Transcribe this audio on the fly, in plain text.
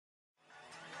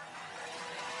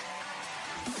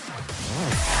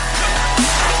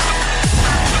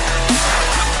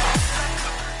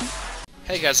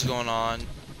Hey guys, what's going on?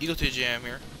 Eagle TGM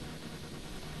here.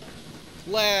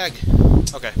 Lag!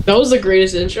 Okay. That was the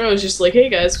greatest intro. I was just like, hey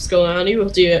guys, what's going on? Eagle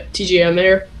TGM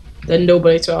here. Then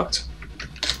nobody talked.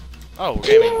 Oh, we're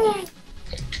gaming.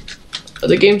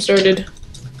 The game started.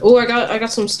 Oh, I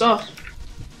got some stuff.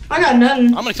 I got nothing.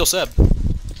 I'm gonna kill Seb. No,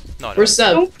 I don't. Where's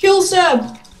Seb? Don't kill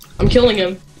Seb. I'm killing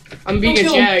him. I'm being a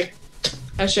Don't kill jag.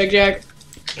 Hashtag jag.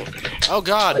 Oh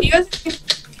god. You guys,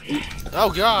 Oh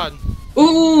god.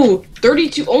 Ooh,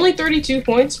 32. Only 32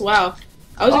 points. Wow.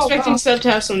 I was Oh, expecting wow. Seb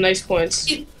to have some nice points.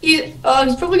 he's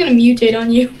probably gonna mutate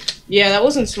on you. Yeah, that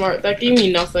wasn't smart. That gave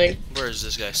me nothing. Where is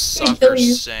this guy? Gonna Soccer kill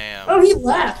you. Sam. Oh, he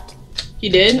left. He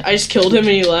did. I just killed him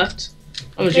and he left.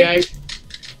 I'm a Okay. jag.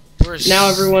 Where's Now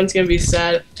everyone's gonna be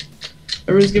sad.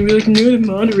 Everyone's gonna be like, no, the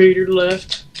moderator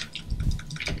left.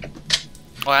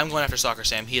 Oh, I'm going after Soccer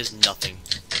Sam. He has nothing.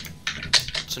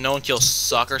 So no one kills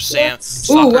Soccer Sam. Ooh,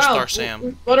 Soccer wow. Star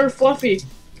Sam. Butter Fluffy.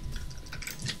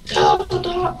 Oh,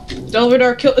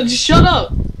 Delvidar kill. Just shut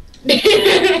up.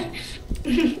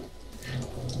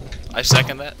 I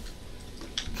second that.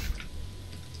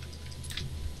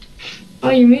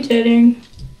 you're mutating.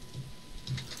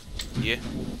 Yeah.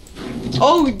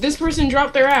 Oh, this person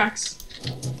dropped their axe.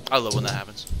 I love when that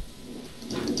happens.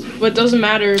 But it doesn't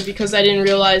matter because I didn't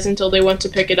realize until they went to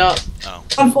pick it up. Oh.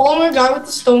 I'm following a guy with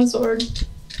the stone sword.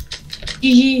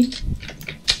 GG.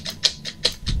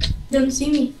 Doesn't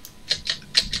see me.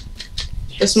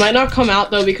 This might not come out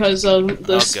though because of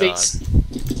the Oh, space.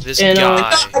 This And,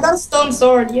 guy. I got a stone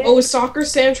sword. Yeah. Oh, is Soccer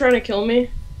Sam trying to kill me?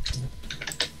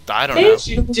 I don't know.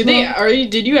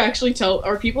 Did you actually tell?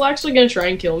 Are people actually gonna try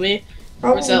and kill me?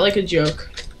 Or is that like a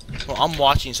joke? Well, I'm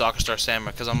watching Soccer Star Sam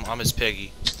because I'm his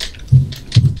piggy.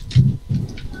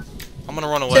 I'm gonna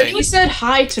run away. He said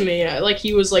hi to me, like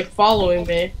he was like following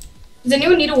me. Does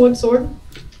anyone need a wood sword?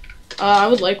 I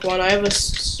would like one. I have a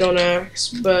stone axe,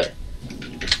 but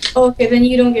Oh, okay, then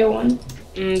you don't get one.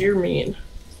 you're mean.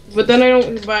 But then I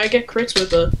don't. But I get crits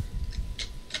with a.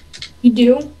 You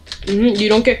do? You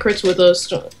don't get crits with a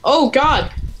stone. Oh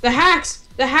God, the hacks!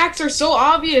 The hacks are so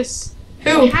obvious.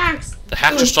 Who? The hacks. The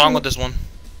hacks are strong with this one.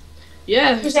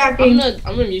 Yeah. Who's hacking? I'm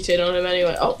gonna mutate on him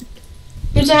anyway. Oh,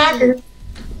 Who's a hacker?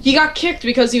 he got kicked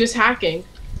because he was hacking.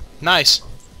 Nice.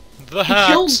 The He hacks.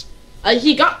 killed.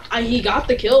 He got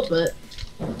the kill, but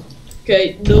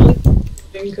okay, no,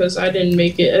 because I didn't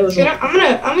make it. It was. I'm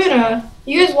gonna.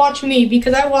 You guys watch me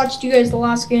because I watched you guys the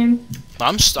last game.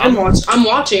 I'm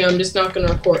watching. I'm just not gonna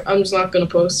record. I'm just not gonna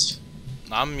post.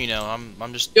 you know,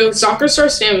 I'm just. Yo, Soccer Star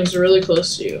Sam is really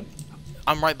close to you.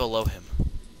 I'm right below him.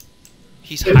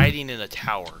 He's hiding in a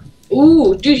tower.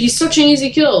 Ooh, dude, he's such an easy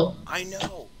kill. I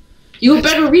know. You have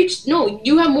better reach. No,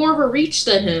 you have more of a reach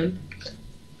than him.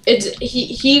 It's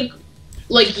he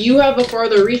like you have a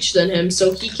farther reach than him,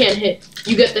 so he can't hit.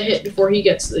 You get the hit before he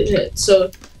gets the hit.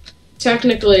 So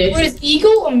technically, Wait, is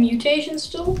Eagle a mutation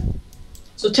still?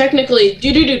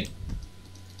 dude.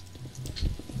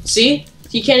 See,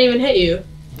 he can't even hit you.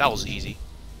 That was easy.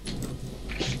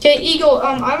 Okay, Eagle.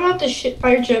 I want the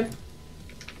pirate ship.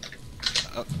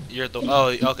 You're the.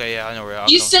 Oh, okay, yeah, I know where. I'll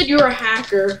You come. said you're a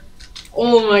hacker.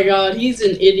 Oh my God, he's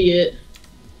an idiot.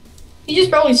 He just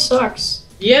probably sucks.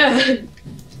 Yeah,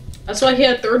 that's why he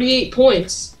had 38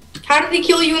 points. How did he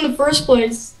kill you in the first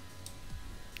place?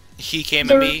 He came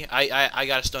at me. I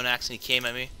got a stone axe and he came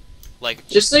at me. Like.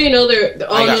 Just so you know,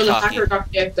 I got the cocky. hacker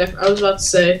got kicked. I was about to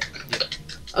say. Yeah.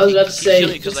 I was about to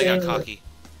say. Because I got cocky.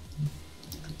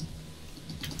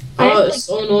 Oh, it's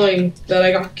so annoying that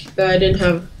I didn't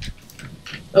have.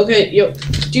 Okay, yo,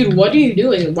 dude, what are you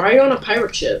doing? Why are you on a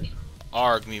pirate ship?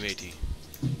 Arg me matey.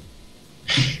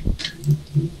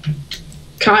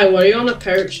 Kai, why are you on a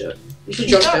pirate ship? You should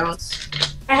jump down.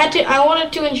 I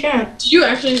wanted to enchant. Did you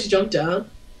actually just jump down?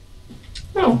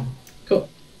 No. Cool.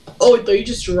 Oh, I thought you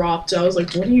just dropped. I was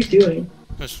like, what are you doing?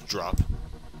 Just drop.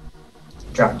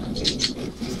 Drop.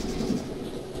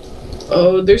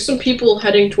 Oh, there's some people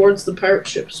heading towards the pirate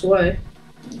ship's way.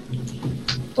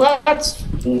 Well, that's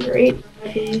great.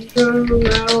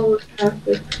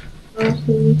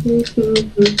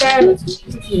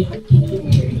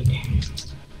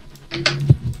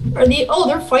 Are they? Oh,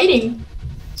 they're fighting.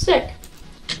 Sick.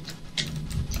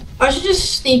 I should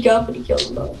just sneak up and kill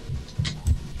them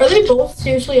both. Are they both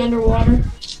seriously underwater?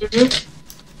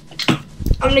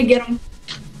 I'm gonna get them.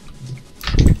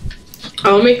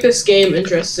 I'll make this game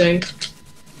interesting.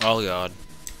 Oh god.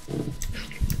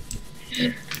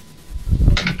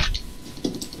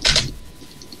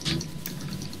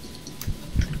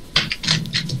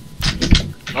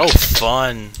 Oh,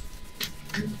 fun.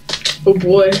 Oh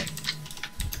boy.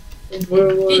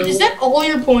 Is that all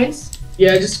your points?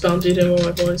 Yeah, I just bountied him all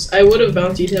my points. I would have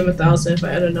bountied him 1,000 if I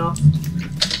had enough.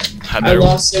 I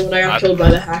lost it when I got killed by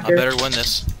the hacker. I better win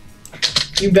this.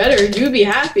 You better. You'd be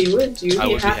happy, wouldn't you? I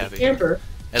would be happy. Camper.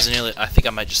 As nearly, I think I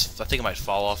might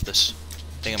fall off this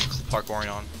thing I'm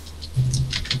parkouring on.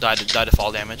 Die to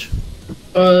fall damage.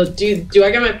 Do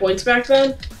I get my points back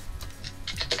then?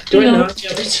 Do I not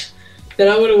get it? Then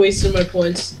I would have wasted my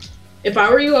points. If I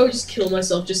were you, I would just kill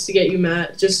myself just to get you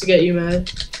mad. Just to get you mad.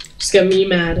 Just get me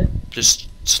mad. Just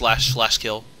slash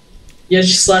kill. Yeah,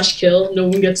 just slash kill. No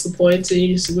one gets the points, and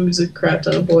you just lose a crap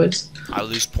ton of points. I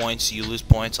lose points. You lose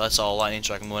points. That's all lightning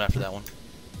strike. I'm going after that one.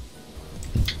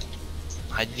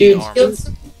 I need armor. Killed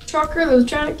some trucker that was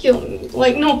trying to kill me.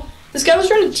 Like, no, this guy was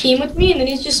trying to team with me, and then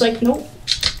he's just like, nope.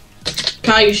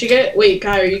 Kai, you should get. Wait,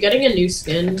 Kai, are you getting a new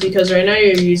skin? Because right now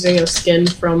you're using a skin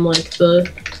from like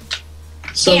the.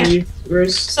 Some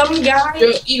YouTubers. Some guy.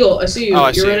 Yo, Eagle, I see you. Oh,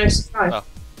 I You're see right you. next to Kai. Oh.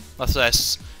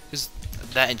 That's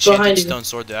that enchanted stone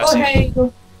sword there. I see. Hey.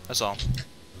 That's all.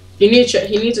 He needs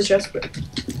a chest plate.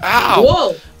 Ow!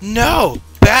 Whoa! No!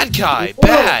 Bad guy! Whoa.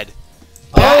 Bad!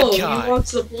 Bad guy! He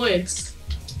wants the points.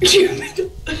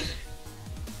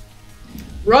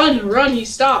 Run! He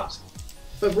stopped.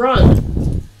 But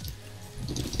run.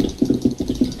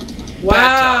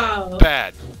 Wow!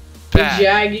 Bad. The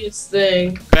jaggiest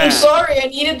thing. Bad. I'm sorry, I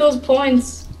needed those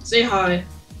points. Say hi.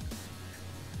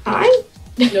 Hi?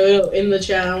 No, in the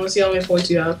chat. I want to see how many points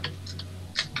you have.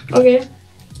 Okay.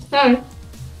 Hi.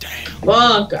 Damn.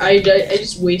 Fuck! I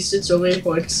just wasted so many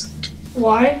points.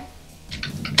 Why?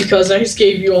 Because I just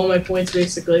gave you all my points,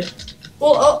 basically.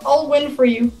 Well, I'll win for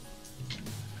you.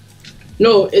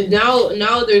 No,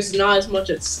 now there's not as much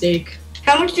at stake.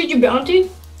 How much did you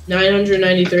bounty?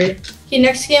 993. Okay,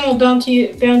 next game I'll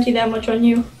bounty that much on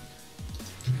you.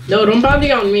 No, don't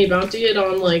bounty on me. Bounty it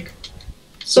on like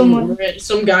Someone.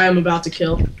 some guy I'm about to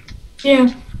kill.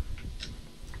 Yeah.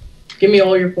 Give me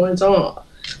all your points.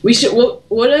 We should.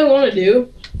 What do I want to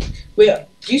do? Wait,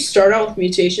 do you start out with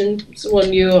mutation? So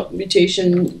when you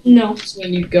mutation? No.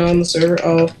 When you go on the server.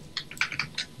 Oh.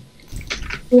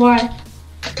 Why?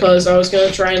 Because I was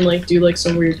gonna try and like do like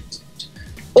some weird.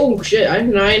 Oh shit! I have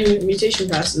 9 mutation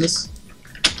passes.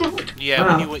 Yeah,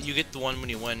 Wow. when you get the one when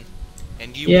you win,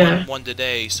 and you won one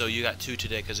today, so you got 2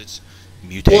 today because it's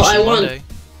mutation Well, Monday.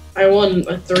 I won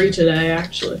a 3 today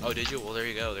actually. Oh, did you? Well, there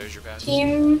you go. There's your pass.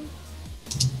 Team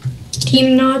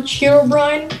Notch Hero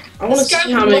Brian. I want to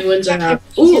see how many wins I have.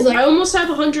 Ooh, I almost have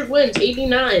 100 wins.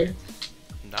 89.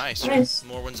 Nice.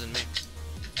 More wins than me.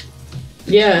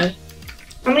 Yeah.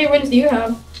 How many wins do you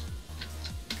have?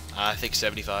 I think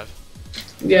 75.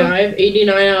 Yeah, I have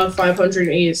 89 out of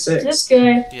 586. This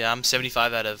guy. Yeah, I'm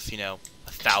 75 out of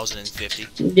 1,050.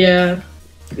 Yeah.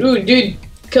 Ooh, dude,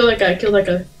 kill that guy. Kill that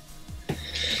guy.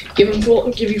 Give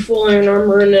you full iron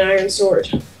armor and an iron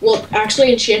sword. Well,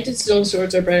 actually, enchanted stone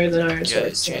swords are better than iron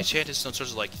swords. Yeah, enchanted stone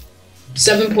swords are like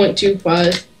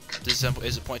 7.25. Is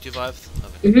it 0.25?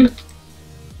 Okay. Mhm.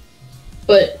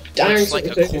 But iron It's swords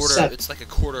like a are quarter. 7. It's like a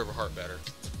quarter of a heart better.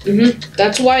 Mhm.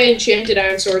 That's why enchanted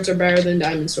iron swords are better than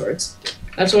diamond swords.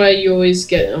 That's why you always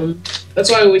get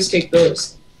That's why I always take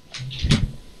those.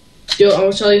 Yo,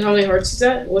 I'll tell you how many hearts he's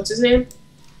at. What's his name?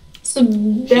 He's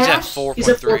at 4.3. He's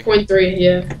at 4.3.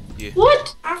 Yeah.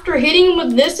 What? After hitting him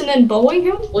with this and then bowing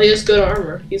him? Well, he has good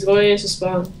armor. He's going into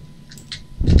spawn.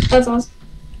 That's awesome.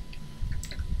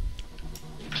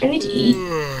 I need to eat.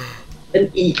 And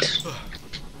eat.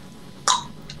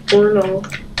 Or no.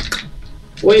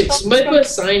 Wait, somebody put a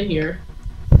sign here.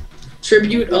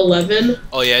 Tribute 11.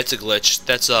 Oh yeah, it's a glitch.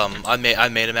 That's I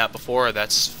made a map before.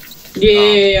 That's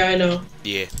Yeah, I know.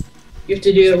 yeah. You have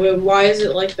to do it. Wait, why is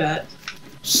it like that?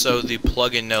 So the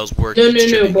plugin knows where.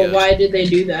 No, but why did they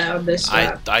do that on this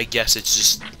map? I guess it's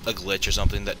just a glitch or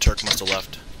something that Turk must have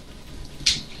left.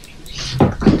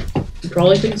 He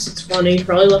probably thinks it's funny. He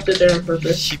probably left it there on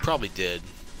purpose. He probably did.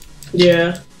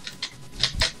 Yeah.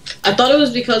 I thought it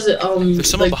was because it, There's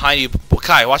someone behind you. Well,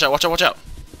 Kai, watch out, watch out, watch out.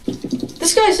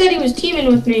 This guy said he was teaming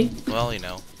with me. Well, you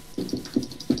know.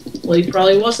 Well, he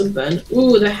probably wasn't then.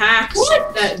 Ooh, the hacks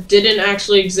that didn't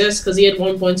actually exist because he had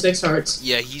 1.6 hearts.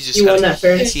 Yeah, he's just. He won that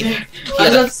fair and square. I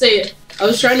was about to say, I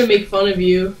was trying to make fun of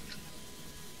you,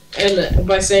 and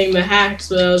by saying the hacks,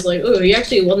 but I was like, ooh, he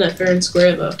actually won that fair and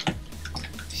square though.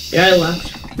 Yeah, I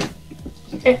left.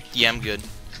 Yeah, I'm good.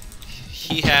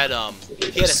 He had a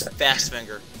fast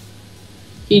finger.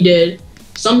 He did.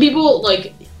 Some people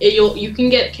like you can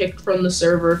get kicked from the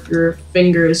server if your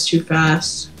finger is too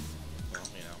fast. Well,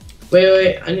 you know.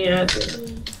 Wait, I need to add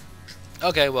to...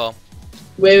 Okay, well.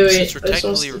 Wait.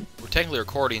 Since we're technically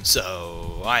recording,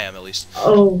 so I am at least.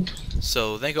 Oh.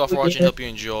 So thank you all for watching. Hope you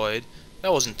enjoyed.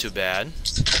 That wasn't too bad.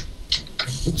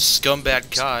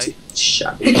 Scumbag Kai.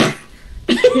 Shut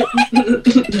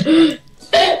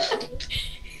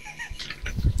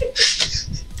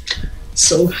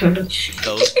So bad.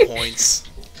 Those points.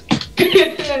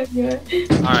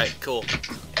 Alright, cool.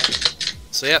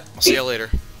 So, yep, I'll see you later.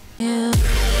 Yeah.